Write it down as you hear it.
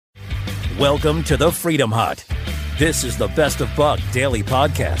Welcome to the Freedom Hut. This is the Best of Buck daily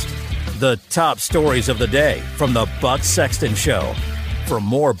podcast. The top stories of the day from the Buck Sexton Show. For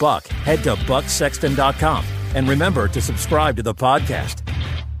more Buck, head to bucksexton.com and remember to subscribe to the podcast.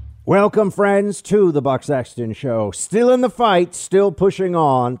 Welcome, friends, to the Buck Sexton Show. Still in the fight, still pushing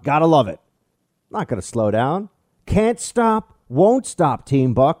on. Gotta love it. Not gonna slow down. Can't stop, won't stop,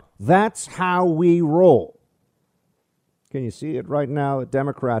 Team Buck. That's how we roll. Can you see it right now? The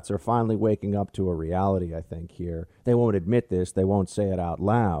Democrats are finally waking up to a reality, I think, here. They won't admit this. They won't say it out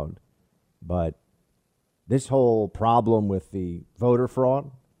loud. But this whole problem with the voter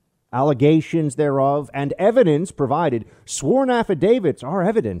fraud, allegations thereof, and evidence provided, sworn affidavits are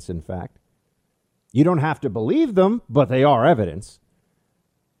evidence, in fact. You don't have to believe them, but they are evidence.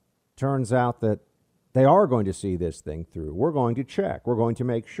 Turns out that they are going to see this thing through. We're going to check. We're going to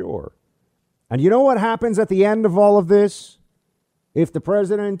make sure. And you know what happens at the end of all of this? If the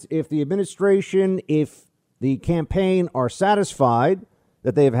president, if the administration, if the campaign are satisfied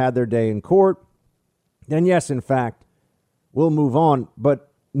that they have had their day in court, then yes, in fact, we'll move on,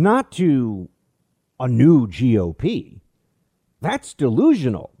 but not to a new GOP. That's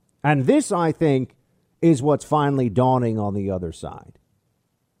delusional. And this, I think, is what's finally dawning on the other side.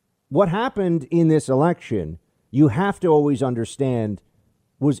 What happened in this election, you have to always understand,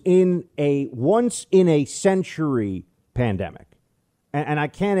 was in a once-in-a-century pandemic. And I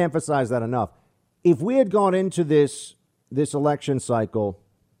can't emphasize that enough. If we had gone into this election cycle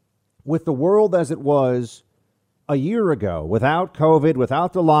with the world as it was a year ago, without COVID,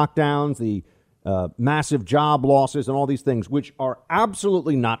 without the lockdowns, the massive job losses and all these things, which are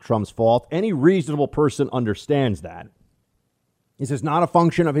absolutely not Trump's fault. Any reasonable person understands that. This is not a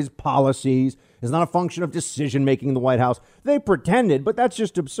function of his policies. It's not a function of decision-making in the White House. They pretended, but that's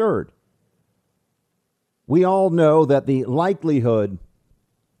just absurd. We all know that the likelihood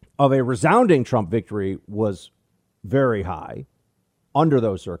of a resounding Trump victory was very high under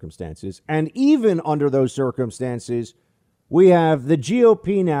those circumstances. And even under those circumstances, we have the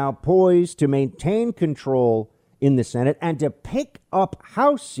GOP now poised to maintain control in the Senate and to pick up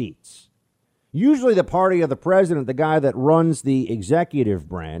House seats. Usually the party of the president, the guy that runs the executive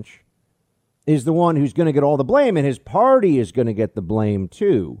branch, is the one who's going to get all the blame, and his party is going to get the blame,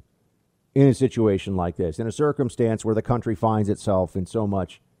 too, in a situation like this, in a circumstance where the country finds itself in so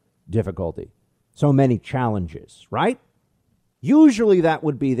much difficulty, so many challenges, right? Usually that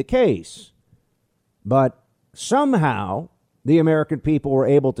would be the case. But somehow the American people were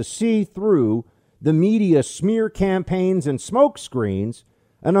able to see through the media smear campaigns and smoke screens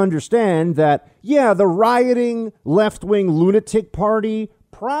and understand that, yeah, the rioting left-wing lunatic party,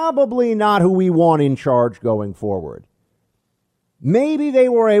 probably not who we want in charge going forward. Maybe they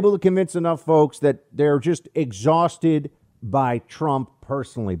were able to convince enough folks that they're just exhausted by Trump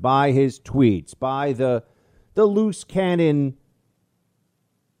personally, by his tweets, by the loose cannon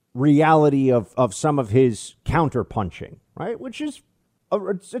reality of some of his counterpunching, right? Which is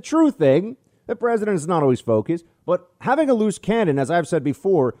it's a true thing. The president is not always focused, but having a loose cannon, as I've said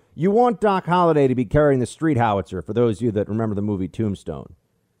before, you want Doc Holliday to be carrying the street howitzer, for those of you that remember the movie Tombstone.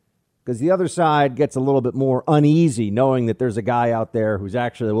 Because the other side gets a little bit more uneasy knowing that there's a guy out there who's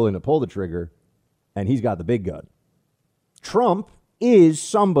actually willing to pull the trigger, and he's got the big gun. Trump is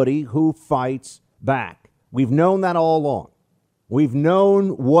somebody who fights back. We've known that all along. We've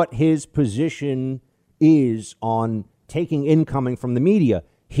known what his position is on taking incoming from the media.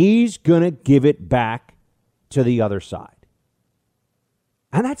 He's going to give it back to the other side.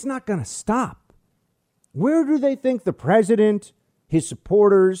 And that's not going to stop. Where do they think the president, his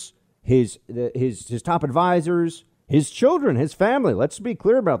supporters, his top advisors, his children, his family, let's be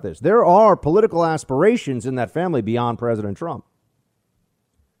clear about this. There are political aspirations in that family beyond President Trump.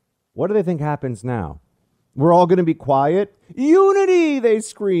 What do they think happens now? We're all going to be quiet. Unity, they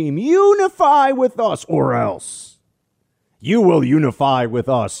scream. Unify with us or else. You will unify with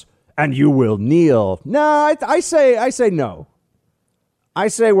us and you will kneel. No, I say no. I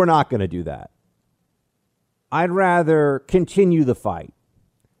say we're not going to do that. I'd rather continue the fight.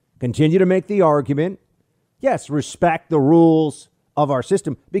 Continue to make the argument. Yes, respect the rules of our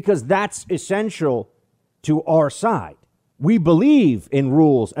system because that's essential to our side. We believe in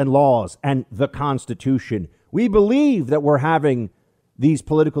rules and laws and the Constitution. We believe that we're having these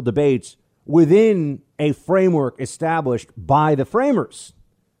political debates within a framework established by the framers,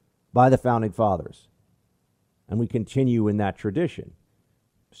 by the founding fathers. And we continue in that tradition.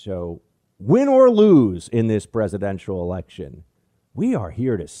 So win or lose in this presidential election, we are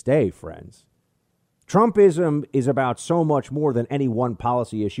here to stay, friends. Trumpism is about so much more than any one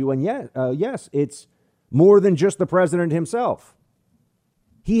policy issue. And yes, it's more than just the president himself.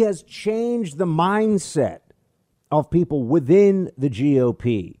 He has changed the mindset of people within the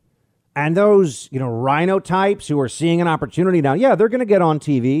GOP. And those, rhino types who are seeing an opportunity now, they're going to get on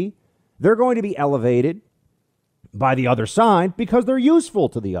TV. They're going to be elevated by the other side because they're useful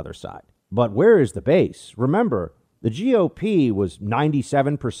to the other side. But where is the base? Remember, the GOP was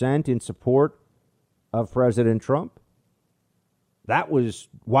 97% in support of President Trump. That was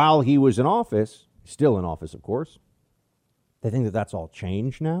while he was in office, still in office, of course. They think that that's all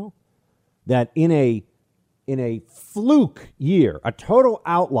changed now. That in a fluke year, a total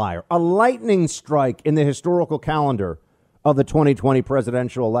outlier, a lightning strike in the historical calendar of the 2020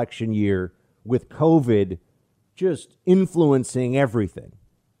 presidential election year with COVID just influencing everything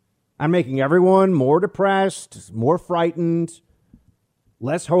and making everyone more depressed, more frightened,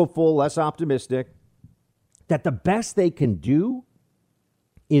 less hopeful, less optimistic, that the best they can do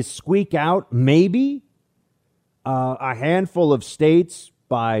is squeak out maybe a handful of states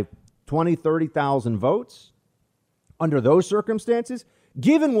by 20, 30,000 votes. Under those circumstances,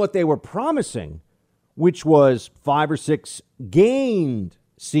 given what they were promising, which was 5 or 6 gained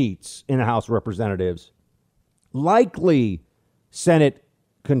seats in the House of Representatives, likely Senate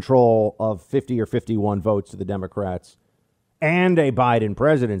control of 50 or 51 votes to the Democrats, and a Biden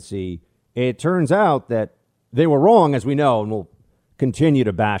presidency, it turns out that they were wrong, as we know, and we'll continue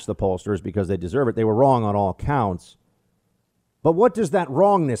to bash the pollsters because they deserve it. They were wrong on all counts. But what does that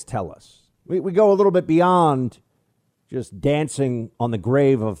wrongness tell us? We go a little bit beyond just dancing on the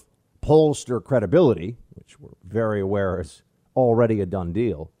grave of pollster credibility, which we're very aware is already a done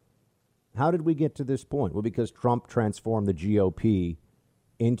deal. How did we get to this point? Well, because Trump transformed the GOP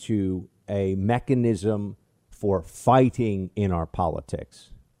into a mechanism for fighting in our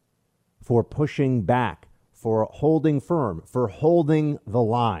politics, for pushing back, for holding firm, for holding the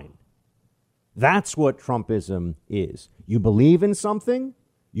line. That's what Trumpism is. You believe in something,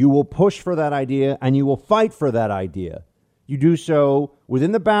 you will push for that idea, and you will fight for that idea. You do so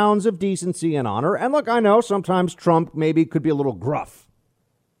within the bounds of decency and honor. And look, I know sometimes Trump maybe could be a little gruff,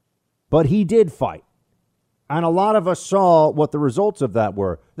 but he did fight. And a lot of us saw what the results of that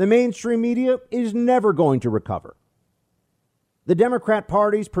were. The mainstream media is never going to recover. The Democrat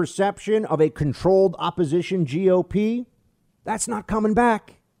Party's perception of a controlled opposition GOP, that's not coming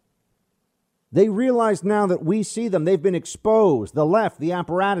back. They realize now that we see them. They've been exposed. The left, the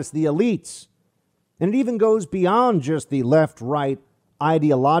apparatus, the elites. And it even goes beyond just the left-right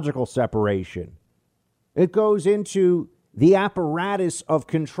ideological separation. It goes into the apparatus of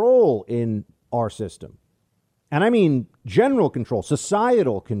control in our system. And I mean general control,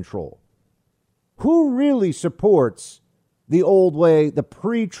 societal control. Who really supports the old way, the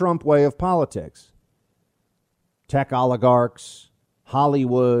pre-Trump way of politics? Tech oligarchs,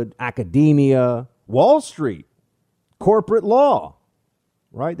 Hollywood, academia, Wall Street, corporate law,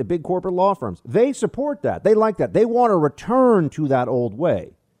 right? The big corporate law firms. They support that. They like that. They want to return to that old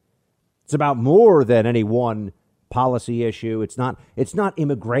way. It's about more than any one policy issue. It's not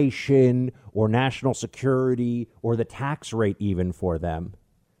immigration or national security or the tax rate even for them.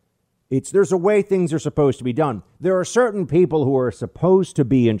 There's a way things are supposed to be done. There are certain people who are supposed to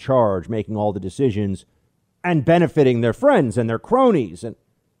be in charge, making all the decisions and benefiting their friends and their cronies.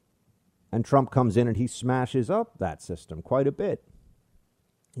 And Trump comes in and he smashes up that system quite a bit.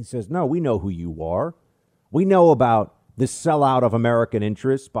 He says, no, we know who you are. We know about the sellout of American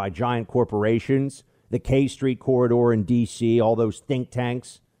interests by giant corporations, the K Street corridor in D.C., all those think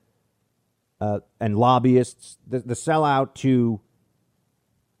tanks and lobbyists, the sellout to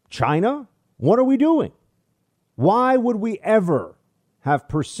China. What are we doing? Why would we ever have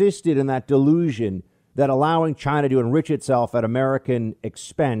persisted in that delusion that allowing China to enrich itself at American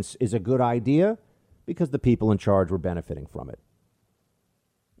expense is a good idea? Because the people in charge were benefiting from it.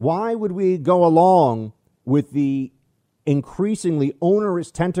 Why would we go along with the increasingly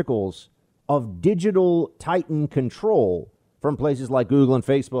onerous tentacles of digital titan control from places like Google and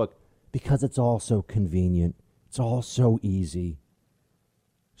Facebook? Because it's all so convenient. It's all so easy.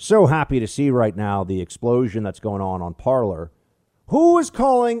 So happy to see right now the explosion that's going on Parler. Who is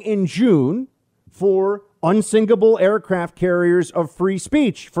calling in June for unsinkable aircraft carriers of free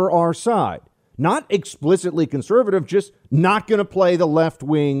speech for our side? Not explicitly conservative, just not going to play the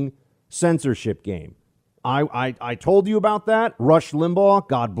left-wing censorship game. I told you about that. Rush Limbaugh,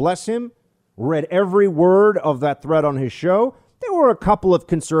 God bless him, read every word of that thread on his show. There were a couple of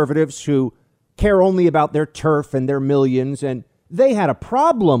conservatives who care only about their turf and their millions, and they had a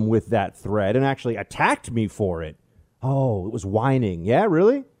problem with that thread and actually attacked me for it. Oh, it was whining. Yeah,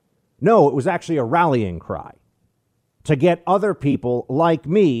 really? No, it was actually a rallying cry to get other people like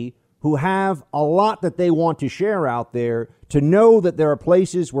me who have a lot that they want to share out there to know that there are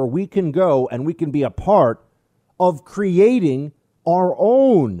places where we can go and we can be a part of creating our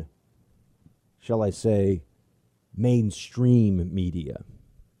own, shall I say, mainstream media,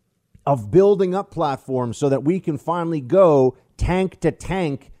 of building up platforms so that we can finally go tank to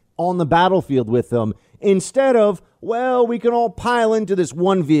tank on the battlefield with them instead of, well, we can all pile into this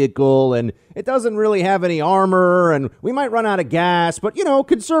one vehicle and it doesn't really have any armor and we might run out of gas. But, you know,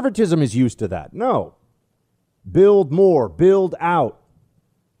 conservatism is used to that. No. Build more, build out,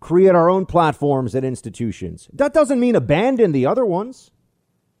 create our own platforms and institutions. That doesn't mean abandon the other ones.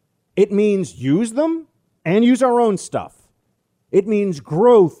 It means use them and use our own stuff. It means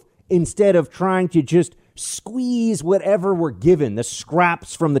growth instead of trying to just squeeze whatever we're given, the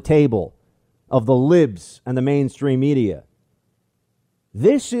scraps from the table of the libs and the mainstream media.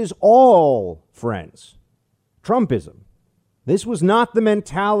 This is all, friends, Trumpism. This was not the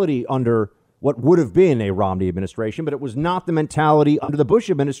mentality under what would have been a Romney administration, but it was not the mentality under the Bush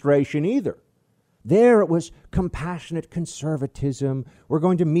administration either. There it was compassionate conservatism. We're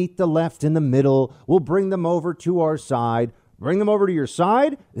going to meet the left in the middle. We'll bring them over to our side. Bring them over to your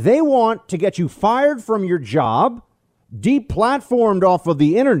side. They want to get you fired from your job, deplatformed off of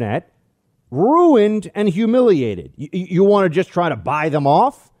the internet, ruined and humiliated. You want to just try to buy them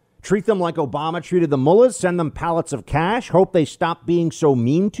off, treat them like Obama treated the mullahs, send them pallets of cash, hope they stop being so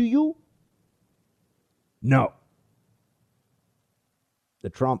mean to you? No.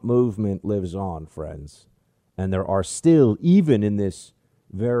 The Trump movement lives on, friends. And there are still, even in this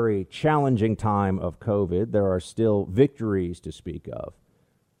very challenging time of COVID, there are still victories to speak of.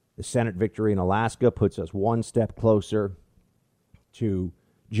 The Senate victory in Alaska puts us one step closer to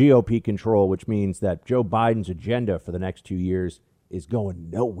GOP control, which means that Joe Biden's agenda for the next 2 years is going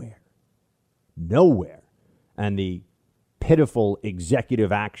nowhere. Nowhere. And the pitiful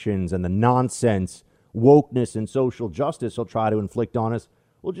executive actions and the nonsense wokeness and social justice he'll try to inflict on us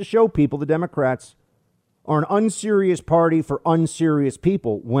will just show people the Democrats are an unserious party for unserious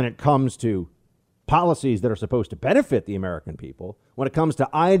people when it comes to policies that are supposed to benefit the American people, when it comes to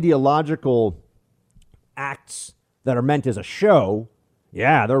ideological acts that are meant as a show.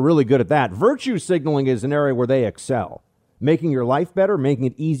 Yeah, they're really good at that. Virtue signaling is an area where they excel. Making your life better, making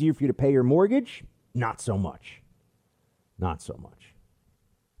it easier for you to pay your mortgage, not so much. Not so much.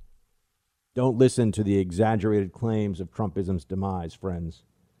 Don't listen to the exaggerated claims of Trumpism's demise, friends.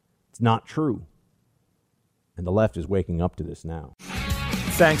 It's not true. And the left is waking up to this now.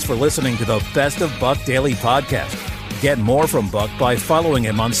 Thanks for listening to the Best of Buck Daily Podcast. Get more from Buck by following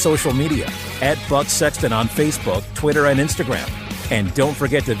him on social media at Buck Sexton on Facebook, Twitter, and Instagram. And don't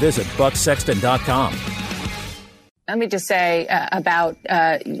forget to visit bucksexton.com. Let me just say about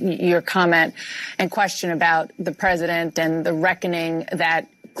your comment and question about the president and the reckoning that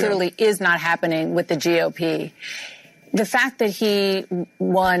clearly is not happening with the GOP. The fact that he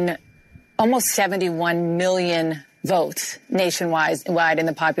won almost 71 million votes nationwide in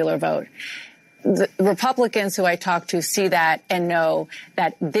the popular vote. The Republicans who I talk to see that and know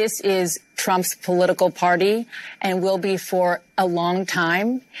that this is Trump's political party and will be for a long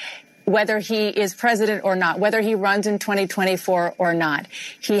time, whether he is president or not, whether he runs in 2024 or not.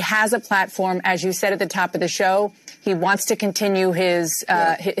 He has a platform, as you said at the top of the show. He wants to continue his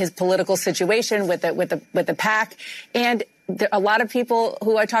political situation with the PAC, and a lot of people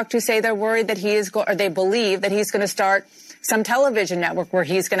who I talk to say they're worried that he is, or they believe that he's going to start some television network where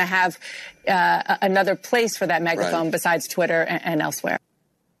he's going to have another place for that megaphone besides Twitter and elsewhere.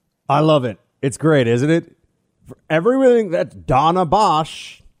 I love it. It's great, isn't it? For everything that Donna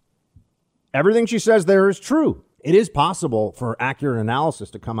Bosch, everything she says there is true. It is possible for accurate analysis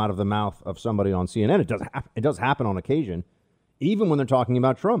to come out of the mouth of somebody on CNN. It does happen on occasion, even when they're talking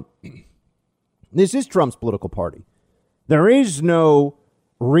about Trump. This is Trump's political party. There is no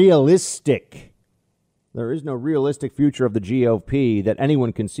realistic future of the GOP that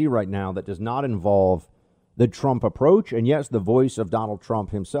anyone can see right now that does not involve the Trump approach and, yes, the voice of Donald Trump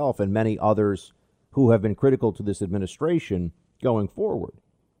himself and many others who have been critical to this administration going forward.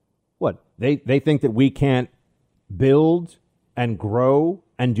 What? They think that we can't build and grow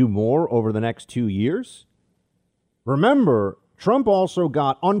and do more over the next 2 years? Remember, Trump also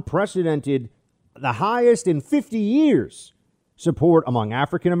got unprecedented, the highest in 50 years, support among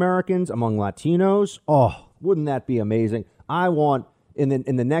African Americans, among Latinos. Oh, wouldn't that be amazing? I want, in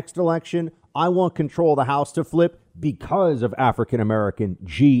the next election, I want control of the House to flip because of African American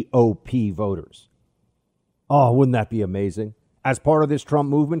GOP voters. Oh, wouldn't that be amazing? As part of this Trump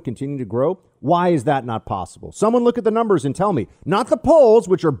movement continuing to grow, why is that not possible? Someone look at the numbers and tell me. Not the polls,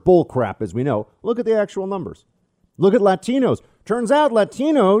 which are bull crap, as we know. Look at the actual numbers. Look at Latinos. Turns out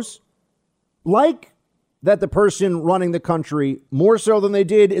Latinos like that the person running the country, more so than they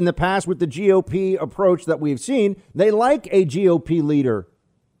did in the past with the GOP approach that we've seen, they like a GOP leader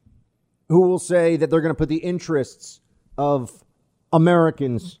who will say that they're going to put the interests of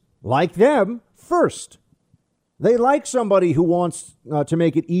Americans like them first. They like somebody who wants to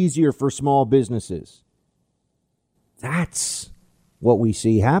make it easier for small businesses. That's what we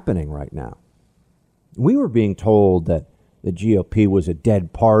see happening right now. We were being told that the GOP was a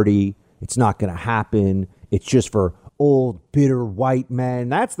dead party. It's not going to happen. It's just for old, bitter white men.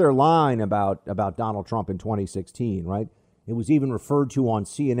 That's their line about Donald Trump in 2016, right? It was even referred to on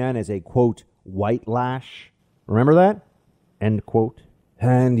CNN as a, quote, white lash. Remember that? End quote.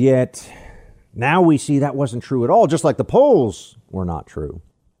 And yet now we see that wasn't true at all, just like the polls were not true.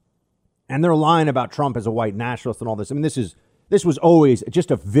 And they're lying about Trump as a white nationalist and all this. I mean, this was always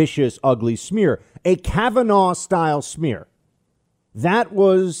just a vicious, ugly smear, a Kavanaugh-style smear. That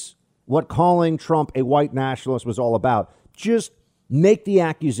was what calling Trump a white nationalist was all about. Just make the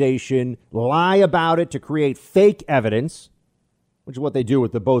accusation, lie about it to create fake evidence, which is what they do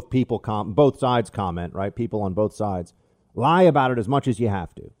with the both sides comment, right? People on both sides. Lie about it as much as you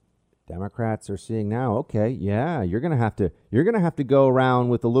have to. Democrats are seeing now, okay, yeah, you're going to have to go around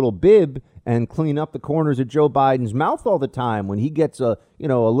with a little bib and clean up the corners of Joe Biden's mouth all the time when he gets a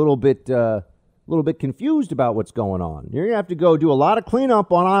little bit confused about what's going on. You're going to have to go do a lot of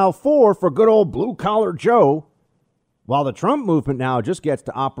cleanup on aisle 4 for good old blue collar Joe, while the Trump movement now just gets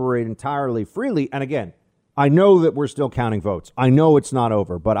to operate entirely freely. And again, I know that we're still counting votes. I know it's not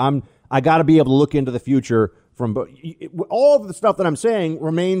over, but I got to be able to look into the future. From all of the stuff that I'm saying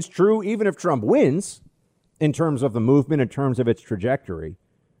remains true, even if Trump wins, in terms of the movement, in terms of its trajectory.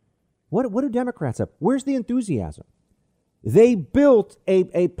 What do Democrats have? Where's the enthusiasm? They built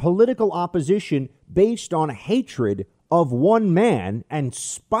a political opposition based on hatred of one man and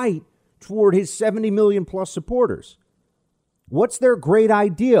spite toward his 70 million plus supporters. What's their great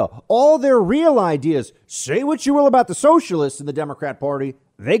idea? All their real ideas. Say what you will about the socialists in the Democrat Party.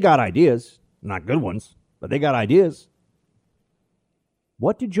 They got ideas, not good ones. But they got ideas.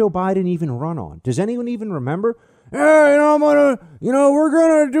 What did Joe Biden even run on? Does anyone even remember? Hey, we're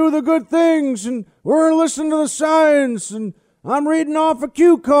going to do the good things and we're going to listen to the science and I'm reading off of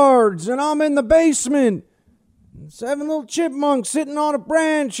cue cards and I'm in the basement. 7 little chipmunks sitting on a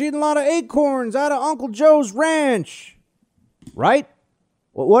branch eating a lot of acorns out of Uncle Joe's ranch. Right?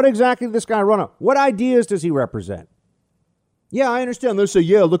 Well, what exactly did this guy run on? What ideas does he represent? Yeah, I understand. They'll say,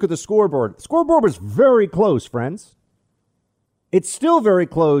 yeah, look at the scoreboard. The scoreboard was very close, friends. It's still very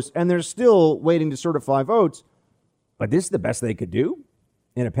close, and they're still waiting to certify votes. But this is the best they could do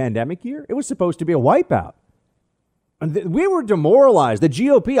in a pandemic year? It was supposed to be a wipeout. And we were demoralized. The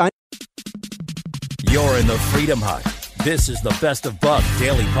GOP... You're in the Freedom Hut. This is the Best of Buck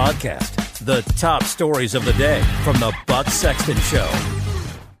Daily Podcast. The top stories of the day from the Buck Sexton Show.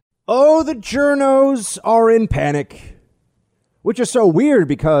 Oh, the journos are in panic. Which is so weird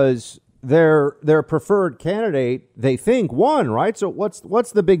because their preferred candidate, they think, won, right? So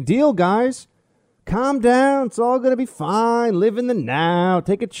what's the big deal, guys? Calm down. It's all going to be fine. Live in the now.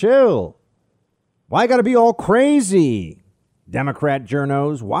 Take a chill. Why got to be all crazy? Democrat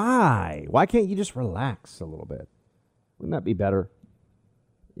journos, why? Why can't you just relax a little bit? Wouldn't that be better?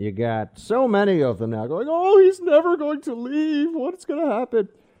 You got so many of them now going, oh, he's never going to leave. What's going to happen?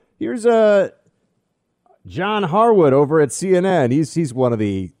 Here's John Harwood over at CNN. He's one of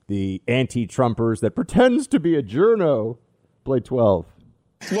the anti-Trumpers that pretends to be a journo. Play 12.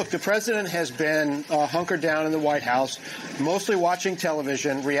 Look, the president has been hunkered down in the White House, mostly watching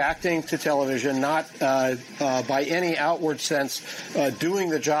television, reacting to television, not by any outward sense doing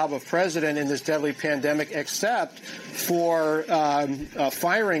the job of president in this deadly pandemic, except for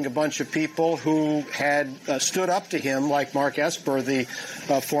firing a bunch of people who had stood up to him, like Mark Esper, the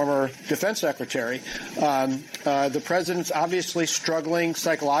former defense secretary. The president's obviously struggling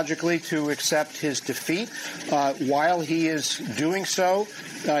psychologically to accept his defeat. While he is doing so,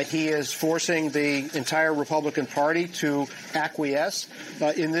 he is forcing the entire Republican Party to acquiesce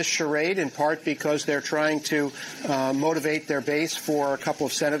in this charade, in part because they're trying to motivate their base for a couple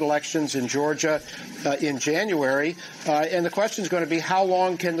of Senate elections in Georgia in January. And the question is going to be, how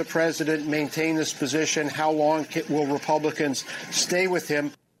long can the president maintain this position? How long will Republicans stay with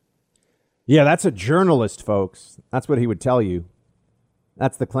him? Yeah, that's a journalist, folks. That's what he would tell you.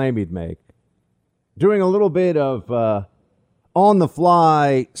 That's the claim he'd make. Doing a little bit of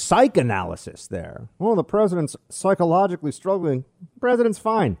on-the-fly psychoanalysis there. Well, the president's psychologically struggling. The president's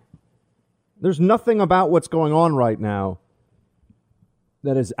fine. There's nothing about what's going on right now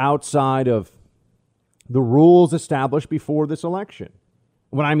that is outside of the rules established before this election.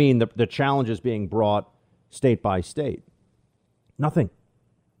 When I mean the challenges being brought state by state. Nothing.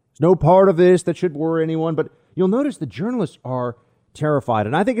 There's no part of this that should worry anyone, but you'll notice the journalists are terrified,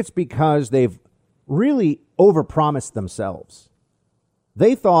 and I think it's because they've really overpromised themselves.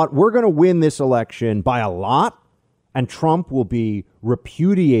 They thought we're going to win this election by a lot, and Trump will be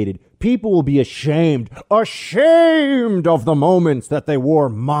repudiated. People will be ashamed of the moments that they wore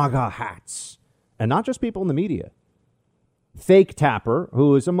MAGA hats. And not just people in the media. Fake Tapper,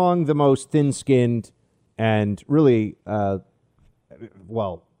 who is among the most thin-skinned and really,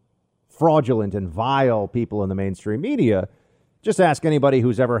 fraudulent and vile people in the mainstream media. Just ask anybody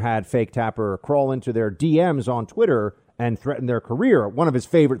who's ever had Fake Tapper crawl into their DMs on Twitter and threaten their career. One of his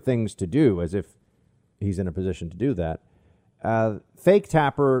favorite things to do, as if he's in a position to do that. Fake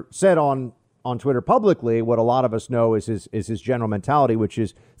Tapper said on Twitter publicly what a lot of us know is his general mentality, which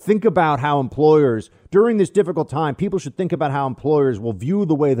is think about how employers, during this difficult time, people should think about how employers will view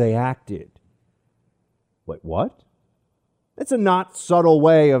the way they acted. Wait, what? It's a not subtle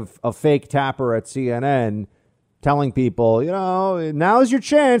way of Fake Tapper at CNN telling people, now's your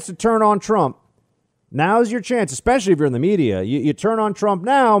chance to turn on Trump. Now's your chance, especially if you're in the media. You turn on Trump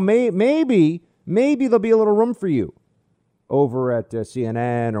now, maybe there'll be a little room for you over at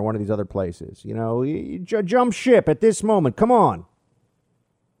CNN or one of these other places. You jump ship at this moment. Come on.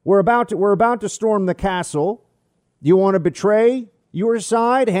 We're about to storm the castle. Do you want to betray your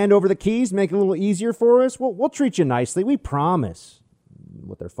side, hand over the keys, make it a little easier for us? We'll treat you nicely. We promise.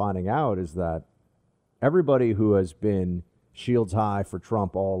 What they're finding out is that everybody who has been shields high for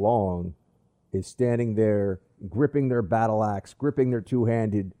Trump all along is standing there, gripping their battle axe, gripping their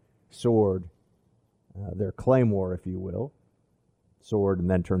two-handed sword, their claymore, if you will, sword and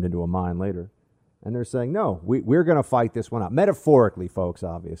then turned into a mine later. And they're saying, no, we're going to fight this one out. Metaphorically, folks,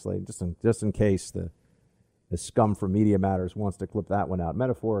 obviously, just in case the scum from Media Matters wants to clip that one out,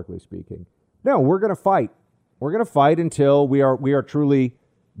 metaphorically speaking. No, we're going to fight. We're going to fight until we are truly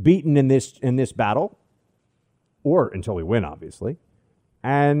beaten in this battle, or until we win, obviously.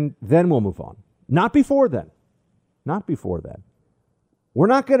 And then we'll move on. Not before then. Not before then. We're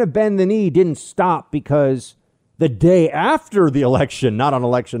not going to bend the knee didn't stop because the day after the election, not on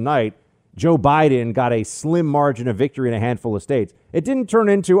election night, Joe Biden got a slim margin of victory in a handful of states. It didn't turn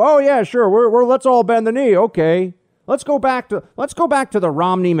into, oh yeah, sure, we're let's all bend the knee. Okay. Let's go back to the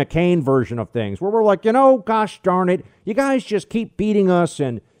Romney McCain version of things where we're like, gosh darn it, you guys just keep beating us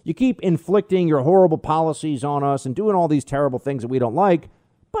and you keep inflicting your horrible policies on us and doing all these terrible things that we don't like.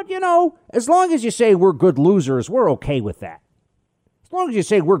 But, as long as you say we're good losers, we're okay with that. As long as you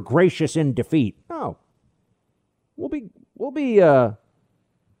say we're gracious in defeat. No. We'll be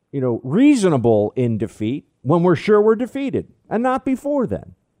reasonable in defeat when we're sure we're defeated, and not before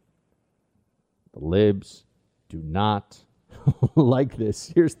then. The libs do not like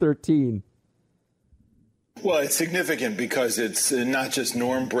this. Here's 13. Well, it's significant because it's not just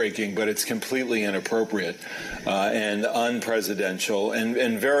norm breaking, but it's completely inappropriate and unpresidential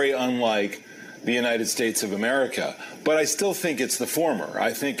and very unlike the United States of America. But I still think it's the former.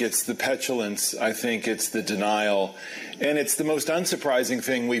 I think it's the petulance. I think it's the denial. And it's the most unsurprising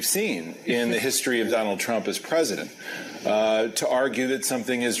thing we've seen in the history of Donald Trump as president. To argue that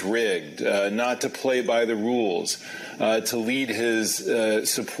something is rigged, not to play by the rules, to lead his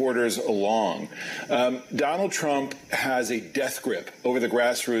supporters along. Donald Trump has a death grip over the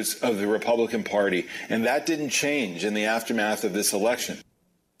grassroots of the Republican Party, and that didn't change in the aftermath of this election.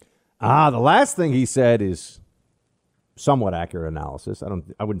 The last thing he said is somewhat accurate analysis.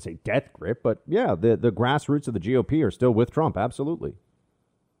 I wouldn't say death grip, but yeah, the grassroots of the GOP are still with Trump. Absolutely.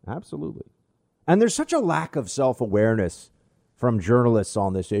 Absolutely. And there's such a lack of self-awareness from journalists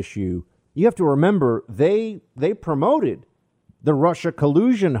on this issue. You have to remember, they promoted the Russia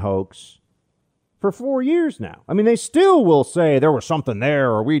collusion hoax for 4 years now. I mean, they still will say there was something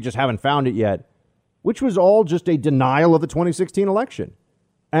there or we just haven't found it yet, which was all just a denial of the 2016 election.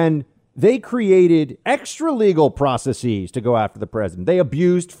 And they created extra legal processes to go after the president. They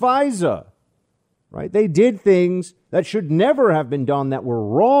abused FISA, right? They did things that should never have been done that were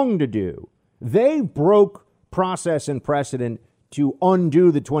wrong to do. They broke process and precedent to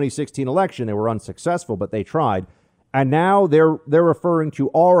undo the 2016 election. They were unsuccessful, but they tried. And now they're referring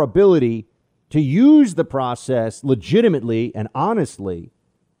to our ability to use the process legitimately and honestly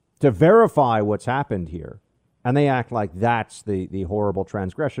to verify what's happened here. And they act like that's the horrible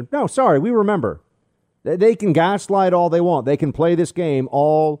transgression. No, sorry, we remember. They can gaslight all they want. They can play this game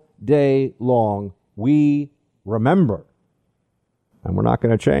all day long. We remember. And we're not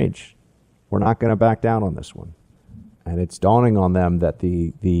going to change. We're not going to back down on this one. And it's dawning on them that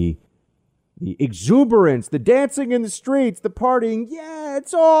the exuberance, the dancing in the streets, the partying, yeah,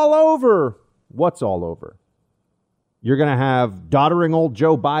 It's all over. What's all over? You're going to have doddering old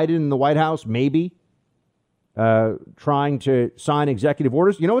Joe Biden in the White House, maybe, trying to sign executive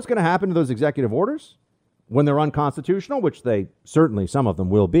orders. You know what's going to happen to those executive orders when they're unconstitutional, which they certainly, some of them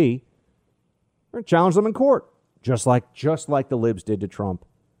will be? They're going to challenge them in court, just like the libs did to Trump.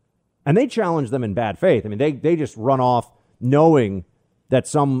 And they challenge them in bad faith. I mean, they just run off knowing that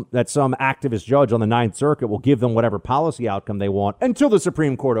some activist judge on the Ninth Circuit will give them whatever policy outcome they want until the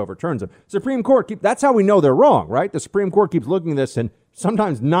Supreme Court overturns them. Supreme Court, that's how we know they're wrong, right? The Supreme Court keeps looking at this, and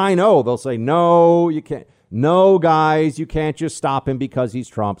sometimes 9-0, they'll say, no, you can't. No, guys, you can't just stop him because he's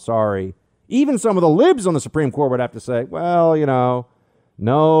Trump. Sorry. Even some of the libs on the Supreme Court would have to say, well,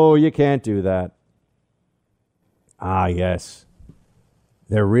 no, you can't do that. Ah, yes.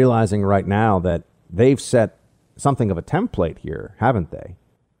 They're realizing right now that they've set something of a template here, haven't they?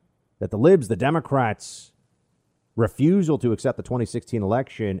 That the libs, the Democrats' refusal to accept the 2016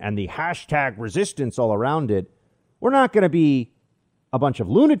 election and the hashtag resistance all around it, we're not going to be a bunch of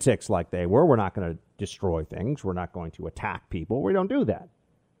lunatics like they were. We're not going to destroy things. We're not going to attack people. We don't do that.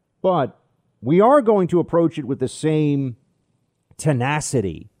 But we are going to approach it with the same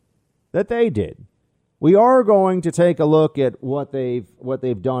tenacity that they did. We are going to take a look at what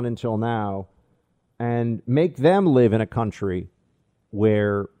they've done until now and make them live in a country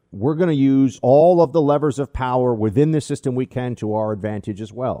where we're going to use all of the levers of power within the system we can to our advantage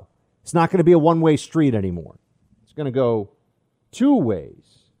as well. It's not going to be a one-way street anymore. It's going to go two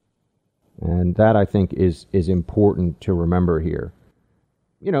ways. And that, I think, is important to remember here.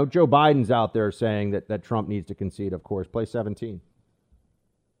 Joe Biden's out there saying that Trump needs to concede, of course. Play 17.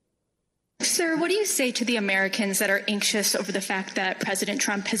 Sir, what do you say to the Americans that are anxious over the fact that President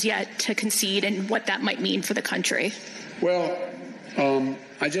Trump has yet to concede and what that might mean for the country? Well,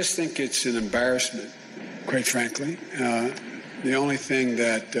 I just think it's an embarrassment, quite frankly. The only thing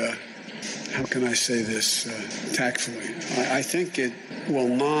that, how can I say this tactfully? I think it will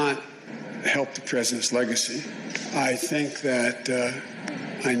not help the president's legacy. I think that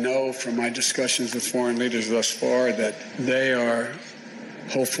I know from my discussions with foreign leaders thus far that they are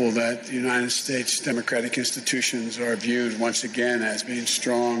hopeful that the United States democratic institutions are viewed once again as being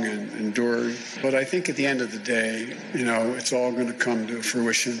strong and enduring. But I think at the end of the day, it's all going to come to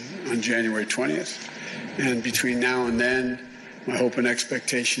fruition on January 20th. And between now and then, my hope and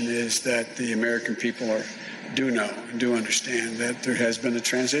expectation is that the American people do know and do understand that there has been a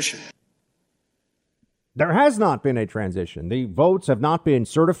transition. There has not been a transition. The votes have not been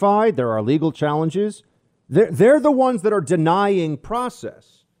certified. There are legal challenges. They're the ones that are denying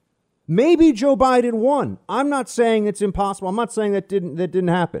process. Maybe Joe Biden won. I'm not saying it's impossible. I'm not saying that didn't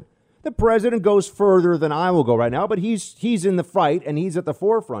happen. The president goes further than I will go right now, but he's in the fight and he's at the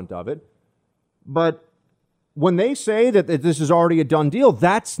forefront of it. But when they say that this is already a done deal,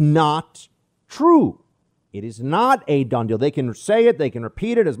 that's not true. It is not a done deal. They can say it, they can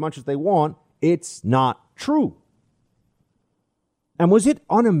repeat it as much as they want. It's not true. And was it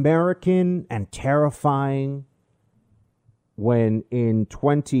un-American and terrifying when in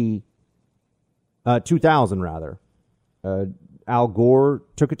 2000, Al Gore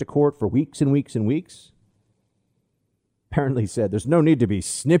took it to court for weeks and weeks and weeks? Apparently said there's no need to be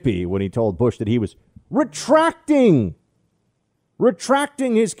snippy when he told Bush that he was retracting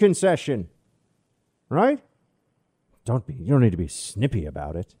his concession. Right? You don't need to be snippy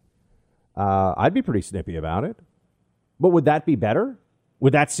about it. I'd be pretty snippy about it. But would that be better?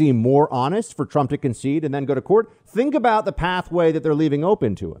 Would that seem more honest for Trump to concede and then go to court? Think about the pathway that they're leaving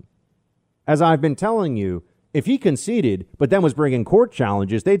open to him. As I've been telling you, if he conceded, but then was bringing court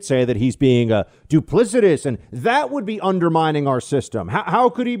challenges, they'd say that he's being duplicitous, and that would be undermining our system. How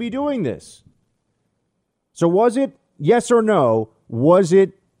could he be doing this? So was it, yes or no, was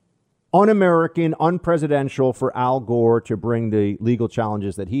it un-American, unpresidential for Al Gore to bring the legal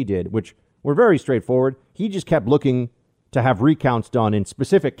challenges that he did, which were very straightforward? He just kept looking to have recounts done in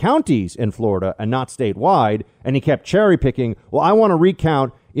specific counties in Florida and not statewide. And he kept cherry picking. Well, I want to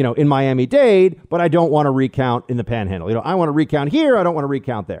recount, in Miami-Dade, but I don't want to recount in the Panhandle. I want to recount here. I don't want to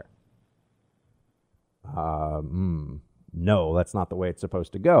recount there. No, that's not the way it's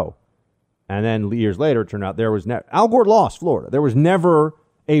supposed to go. And then years later, it turned out Al Gore lost Florida. There was never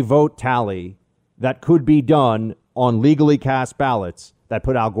a vote tally that could be done on legally cast ballots that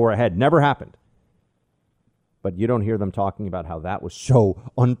put Al Gore ahead. Never happened. But you don't hear them talking about how that was so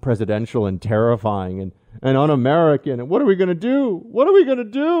unpresidential and terrifying and un-American. And what are we going to do? What are we going to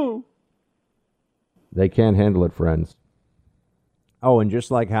do? They can't handle it, friends. Oh, and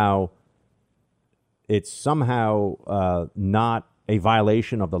just like how it's somehow not a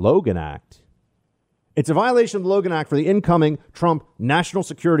violation of the Logan Act It's a violation of the Logan Act for the incoming Trump National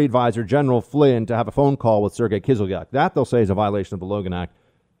Security Advisor, General Flynn, to have a phone call with Sergei Kislyak. That, they'll say, is a violation of the Logan Act,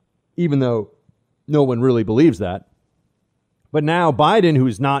 even though no one really believes that. But now Biden,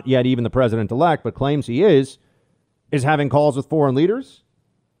 who's not yet even the president-elect, but claims he is having calls with foreign leaders.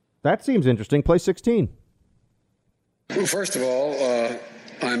 That seems interesting. Play 16. Well, first of all,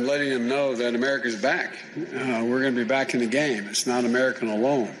 I'm letting them know that America's back. We're going to be back in the game. It's not American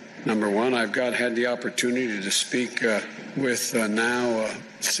alone. Number one, I've had the opportunity to speak with now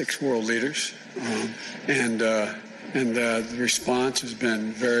 6 world leaders, and the response has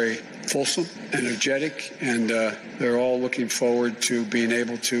been very fulsome, energetic, and they're all looking forward to being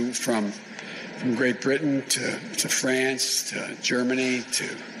able to, from Great Britain to France, to Germany, to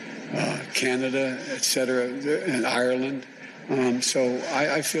Canada, et cetera, and Ireland. So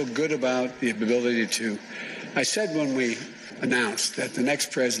I feel good about the ability to. I said when we announced that the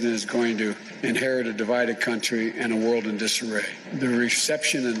next president is going to inherit a divided country and a world in disarray. The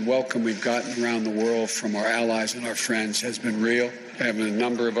reception and welcome we've gotten around the world from our allies and our friends has been real. I have a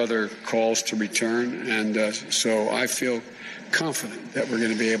number of other calls to return, and so I feel confident that we're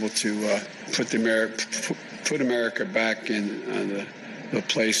going to be able to put America back in the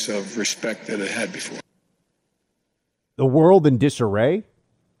place of respect that it had before. The world in disarray?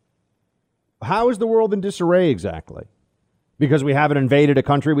 How is the world in disarray exactly? Because we haven't invaded a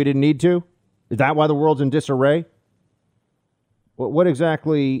country we didn't need to? Is that why the world's in disarray? What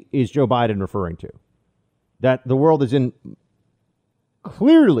exactly is Joe Biden referring to? That the world is in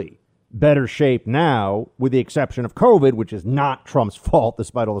clearly better shape now, with the exception of COVID, which is not Trump's fault,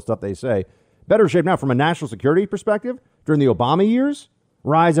 despite all the stuff they say. Better shape now from a national security perspective during the Obama years.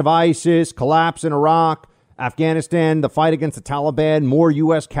 Rise of ISIS, collapse in Iraq, Afghanistan, the fight against the Taliban, more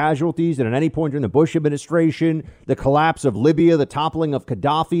U.S. casualties than at any point during the Bush administration, the collapse of Libya, the toppling of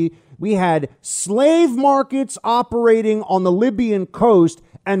Gaddafi. We had slave markets operating on the Libyan coast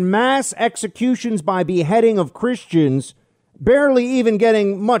and mass executions by beheading of Christians, barely even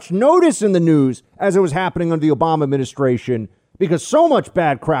getting much notice in the news as it was happening under the Obama administration because so much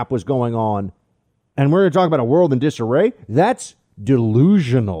bad crap was going on. And we're going to talk about a world in disarray? That's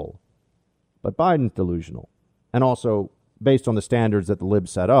delusional. But Biden's delusional. And also, based on the standards that the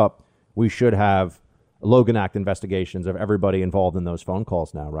libs set up, we should have Logan Act investigations of everybody involved in those phone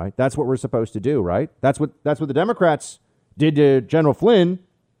calls now, right? That's what we're supposed to do, right? That's what the Democrats did to General Flynn.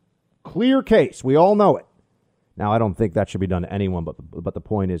 Clear case. We all know it. Now, I don't think that should be done to anyone, but the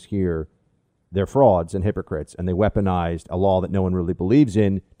point is here, they're frauds and hypocrites, and they weaponized a law that no one really believes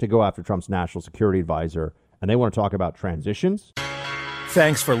in to go after Trump's national security advisor, and they want to talk about transitions.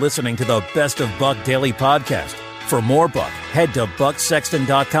 Thanks for listening to the Best of Buck Daily Podcast. For more Buck, head to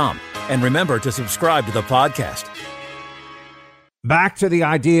bucksexton.com. And remember to subscribe to the podcast. Back to the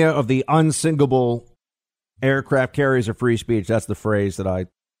idea of the unsinkable aircraft carriers of free speech. That's the phrase that I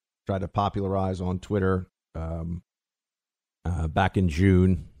tried to popularize on Twitter back in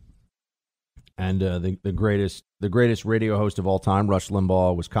June. And the greatest radio host of all time, Rush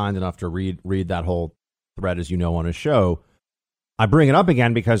Limbaugh, was kind enough to read that whole thread, as you know, on his show. I bring it up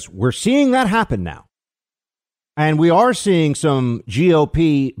again because we're seeing that happen now. And we are seeing some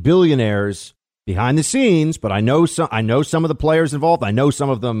GOP billionaires behind the scenes, but I know some of the players involved. I know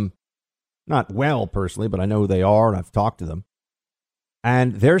some of them, not well personally, but I know who they are, and I've talked to them.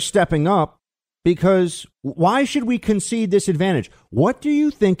 And they're stepping up because why should we concede this advantage? What do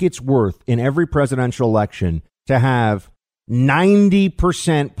you think it's worth in every presidential election to have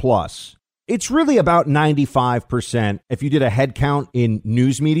 90% plus? It's really about 95%. If you did a head count in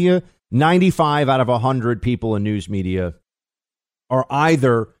news media, 95 out of 100 people in news media are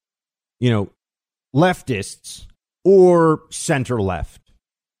either, leftists or center left.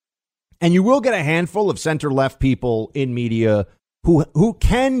 And you will get a handful of center left people in media who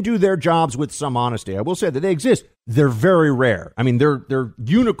can do their jobs with some honesty. I will say that they exist. They're very rare. I mean, they're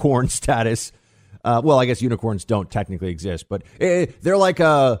unicorn status. Well, I guess unicorns don't technically exist, but they're like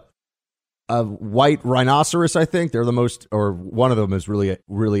a white rhinoceros, I think. They're the most, or one of them is really,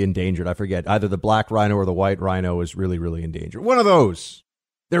 really endangered. I forget. Either the black rhino or the white rhino is really, really endangered. One of those.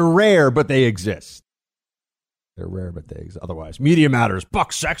 They're rare, but they exist. They're rare, but they exist. Otherwise, Media Matters.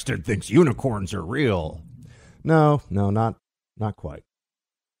 Buck Sexton thinks unicorns are real. No, not quite.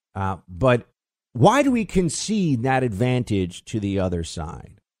 But why do we concede that advantage to the other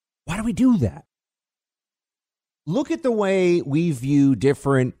side? Why do we do that? Look at the way we view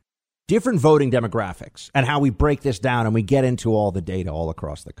different voting demographics and how we break this down and we get into all the data all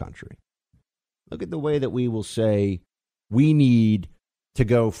across the country. Look at the way that we will say we need to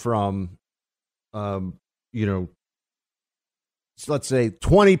go from, let's say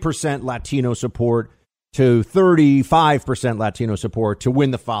 20% Latino support to 35% Latino support to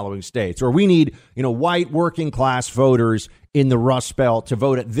win the following states. Or we need, white working class voters in the Rust Belt to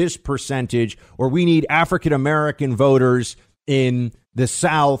vote at this percentage. Or we need African American voters in the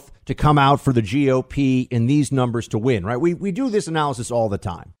South to come out for the GOP in these numbers to win, right? We do this analysis all the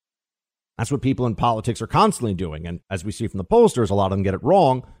time. That's what people in politics are constantly doing. And as we see from the pollsters, a lot of them get it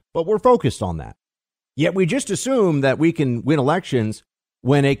wrong, but we're focused on that. Yet we just assume that we can win elections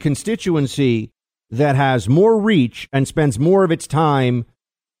when a constituency that has more reach and spends more of its time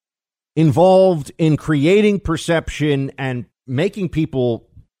involved in creating perception and making people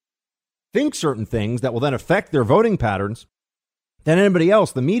think certain things that will then affect their voting patterns than anybody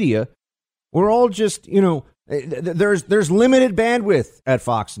else, the media. We're all just, there's limited bandwidth at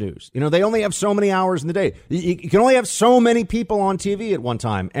Fox News. They only have so many hours in the day. You can only have so many people on TV at one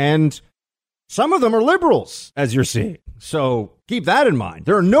time. And some of them are liberals, as you're seeing. So keep that in mind.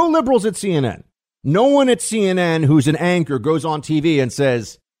 There are no liberals at CNN. No one at CNN who's an anchor goes on TV and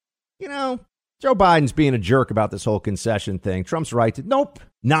says, Joe Biden's being a jerk about this whole concession thing. Trump's right. Nope,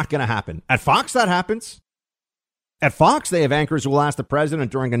 not going to happen. At Fox, that happens. At Fox, they have anchors who will ask the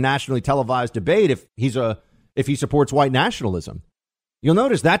president during a nationally televised debate if he supports white nationalism. You'll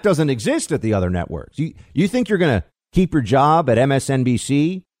notice that doesn't exist at the other networks. You think you're going to keep your job at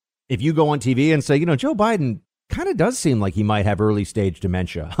MSNBC if you go on TV and say, Joe Biden kind of does seem like he might have early stage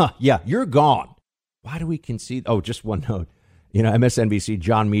dementia. Yeah, you're gone. Why do we concede? Oh, just one note. MSNBC,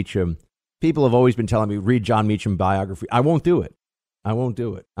 John Meacham. People have always been telling me, read John Meacham biography. I won't do it. I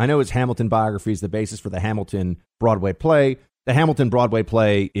know his Hamilton biography is the basis for the Hamilton Broadway play. The Hamilton Broadway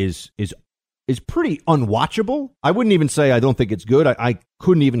play is pretty unwatchable. I wouldn't even say I don't think it's good. I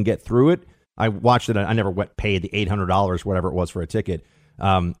couldn't even get through it. I watched it. I never paid the $800, whatever it was for a ticket.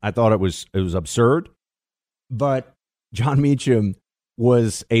 I thought it was absurd. But John Meacham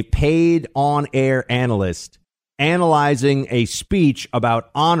was a paid on-air analyst analyzing a speech about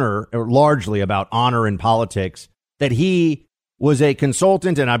honor, or largely about honor in politics, that he was a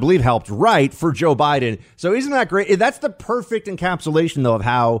consultant and I believe helped write for Joe Biden. So isn't that great? That's the perfect encapsulation, though,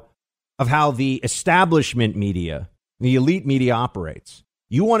 of how the establishment media, the elite media operates.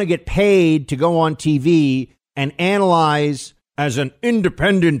 You want to get paid to go on TV and analyze as an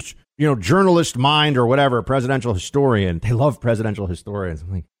independent, journalist mind or whatever, presidential historian. They love presidential historians.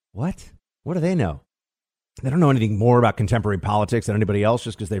 I'm like, what? What do they know? They don't know anything more about contemporary politics than anybody else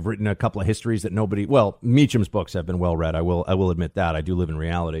just because they've written a couple of histories that nobody. Well, Meacham's books have been well read. I will admit that. I do live in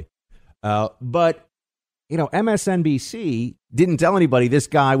reality. But MSNBC didn't tell anybody this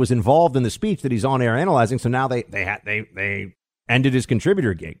guy was involved in the speech that he's on air analyzing. So now they ended his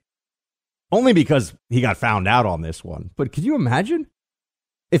contributor gig only because he got found out on this one. But could you imagine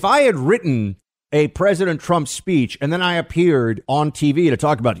if I had written a President Trump speech and then I appeared on TV to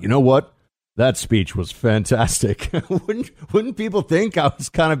talk about, what? That speech was fantastic. Wouldn't people think I was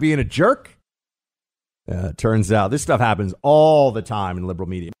kind of being a jerk? Turns out this stuff happens all the time in liberal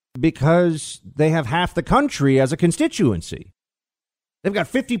media because they have half the country as a constituency. They've got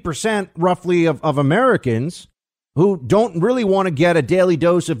 50% roughly of Americans who don't really want to get a daily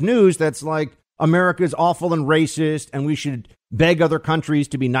dose of news that's like America's awful and racist and we should beg other countries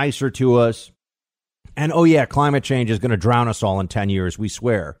to be nicer to us. And, oh, yeah, climate change is going to drown us all in 10 years, we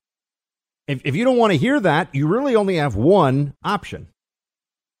swear. If you don't want to hear that, you really only have one option.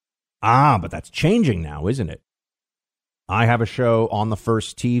 But that's changing now, isn't it? I have a show on the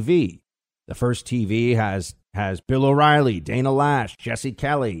First TV. The First TV has Bill O'Reilly, Dana Lash, Jesse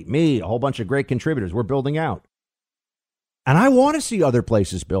Kelly, me, a whole bunch of great contributors. We're building out. And I want to see other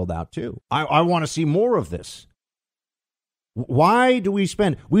places build out, too. I want to see more of this. Why do we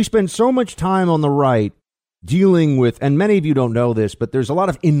spend so much time on the right dealing with, and many of you don't know this, but there's a lot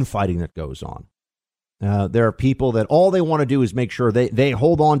of infighting that goes on. There are people that all they want to do is make sure they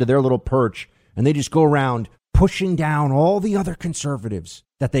hold on to their little perch and they just go around pushing down all the other conservatives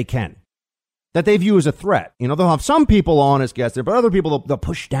that they can, that they view as a threat. They'll have some people on as guests there, but other people they'll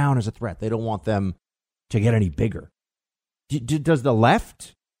push down as a threat. They don't want them to get any bigger. Does the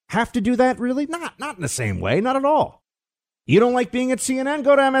left have to do that, really? Not in the same way, not at all. You don't like being at CNN?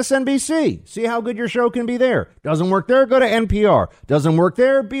 Go to MSNBC. See how good your show can be there. Doesn't work there? Go to NPR. Doesn't work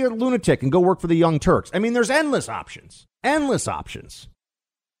there? Be a lunatic and go work for the Young Turks. I mean, there's endless options.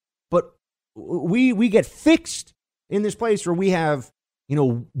 But we get fixed in this place where we have,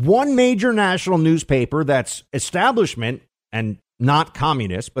 one major national newspaper that's establishment and not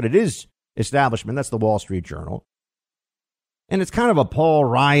communist, but it is establishment. That's the Wall Street Journal. And it's kind of a Paul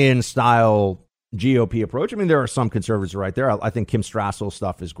Ryan style GOP approach. I mean, there are some conservatives right there. I think Kim Strassel's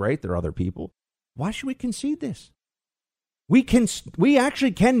stuff is great. There are other people. Why should we concede this? We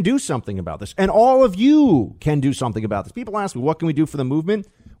actually can do something about this. And all of you can do something about this. People ask me, what can we do for the movement?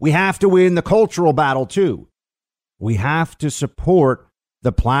 We have to win the cultural battle, too. We have to support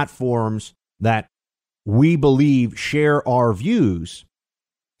the platforms that we believe share our views.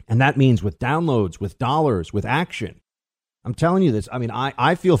 And that means with downloads, with dollars, with action. I'm telling you this. I mean,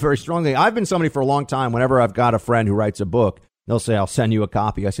 I feel very strongly. I've been somebody for a long time. Whenever I've got a friend who writes a book, they'll say, I'll send you a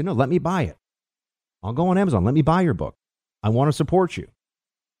copy. I say, no, let me buy it. I'll go on Amazon. Let me buy your book. I want to support you.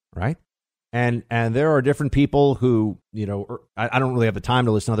 Right. And there are different people who, you know, I don't really have the time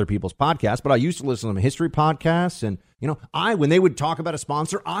to listen to other people's podcasts, but I used to listen to history podcasts. And, you know, when they would talk about a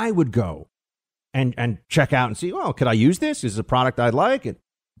sponsor, I would go and check out and see, oh, could I use this? Is it a product I'd like? And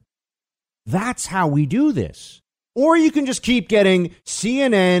that's how we do this. Or you can just keep getting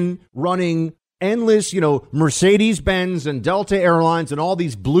CNN running endless, you know, Mercedes-Benz and Delta Airlines and all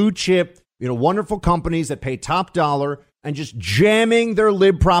these blue chip, you know, wonderful companies that pay top dollar and just jamming their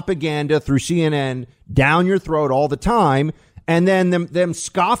lib propaganda through CNN down your throat all the time. And then them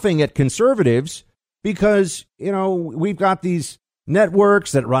scoffing at conservatives because, you know, we've got these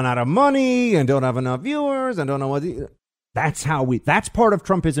networks that run out of money and don't have enough viewers and don't know what. That's part of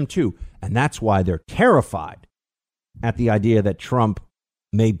Trumpism, too. And that's why they're terrified at the idea that Trump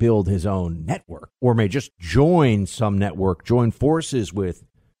may build his own network or may just join some network, join forces with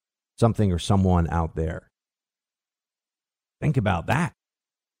something or someone out there. Think about that.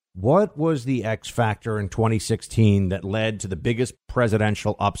 What was the X factor in 2016 that led to the biggest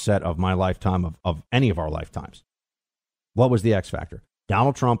presidential upset of my lifetime, of any of our lifetimes? What was the X factor?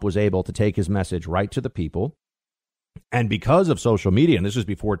 Donald Trump was able to take his message right to the people. And because of social media, and this was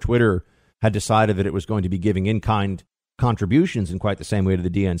before Twitter had decided that it was going to be giving in-kind contributions in quite the same way to the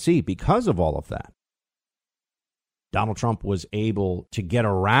DNC, because of all of that, Donald Trump was able to get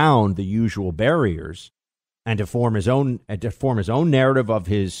around the usual barriers and to form his own narrative of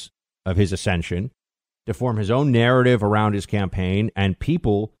his ascension, to form his own narrative around his campaign, and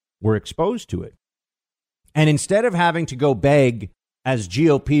people were exposed to it. And instead of having to go beg, as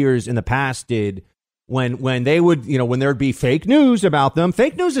GOPers in the past did, when they would, you know, when there'd be fake news about them,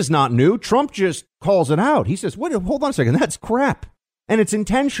 fake news is not new. Trump just calls it out. He says, "Wait, hold on a second, that's crap, and it's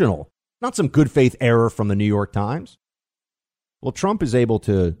intentional, not some good faith error from the New York Times." Well, Trump is able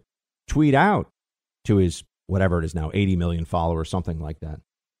to tweet out to his, whatever it is now, 80 million followers, something like that.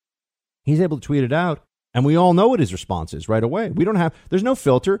 He's able to tweet it out, and we all know what his response is right away. There's no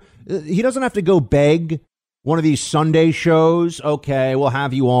filter. He doesn't have to go beg one of these Sunday shows. Okay, we'll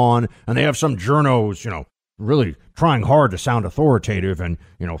have you on, and they have some journos, you know, really trying hard to sound authoritative, and,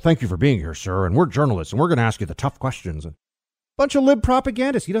 you know, thank you for being here, sir, and we're journalists, and we're going to ask you the tough questions. And bunch of lib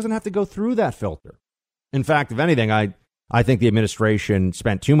propagandists. He doesn't have to go through that filter. In fact, if anything, I think the administration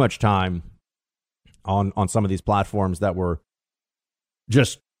spent too much time on some of these platforms that were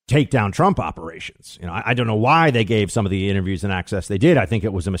just take down Trump operations. You know, I don't know why they gave some of the interviews and access they did. I think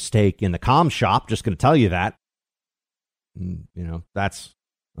it was a mistake in the comm shop. Just going to tell you that. You know, that's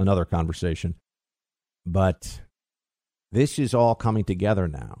another conversation. But this is all coming together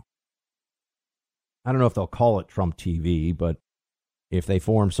now. I don't know if they'll call it Trump TV, but if they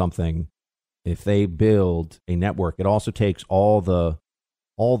form something, if they build a network, it also takes all the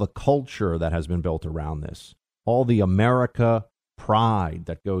culture that has been built around this, all the America pride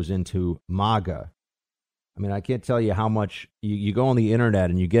that goes into MAGA. I mean, I can't tell you how much you go on the internet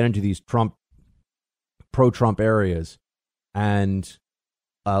and you get into these pro-Trump areas, and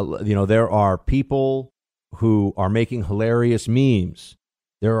you know, there are people who are making hilarious memes.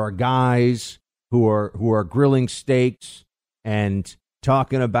 There are guys who are grilling steaks and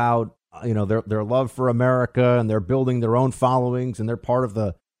talking about, you know, their love for America, and they're building their own followings, and they're part of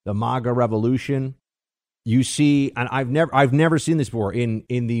the MAGA revolution. You see, and I've never seen this before in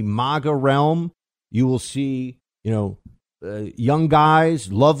the MAGA realm. You will see, you know, young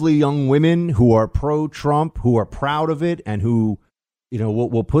guys, lovely young women who are pro-Trump, who are proud of it, and who, you know,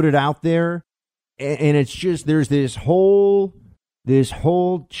 will put it out there. And it's just, there's this whole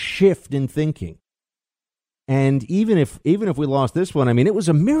shift in thinking. And even if we lost this one, I mean, it was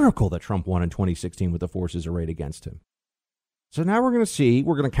a miracle that Trump won in 2016 with the forces arrayed against him. So now we're going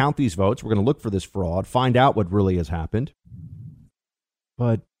to count these votes. We're going to look for this fraud, find out what really has happened.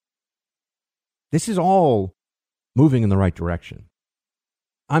 But this is all moving in the right direction.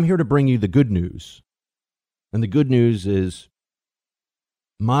 I'm here to bring you the good news. And the good news is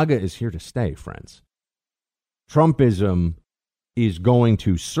MAGA is here to stay, friends. Trumpism is going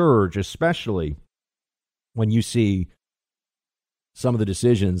to surge, especially when you see some of the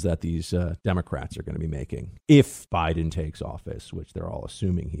decisions that these Democrats are going to be making if Biden takes office, which they're all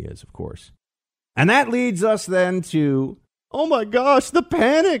assuming he is, of course. And that leads us then to Oh my gosh, the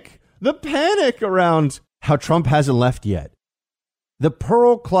panic around how Trump hasn't left yet. The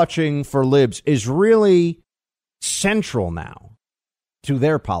pearl clutching for libs is really central now to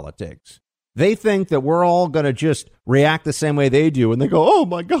their politics. They think that we're all going to just react the same way they do. And they go, oh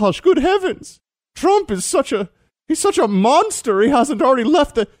my gosh, good heavens. Trump is he's such a monster. He hasn't already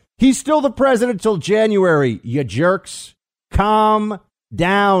left he's still the president till January, you jerks. Calm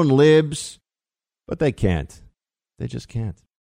down, libs. But they can't. They just can't.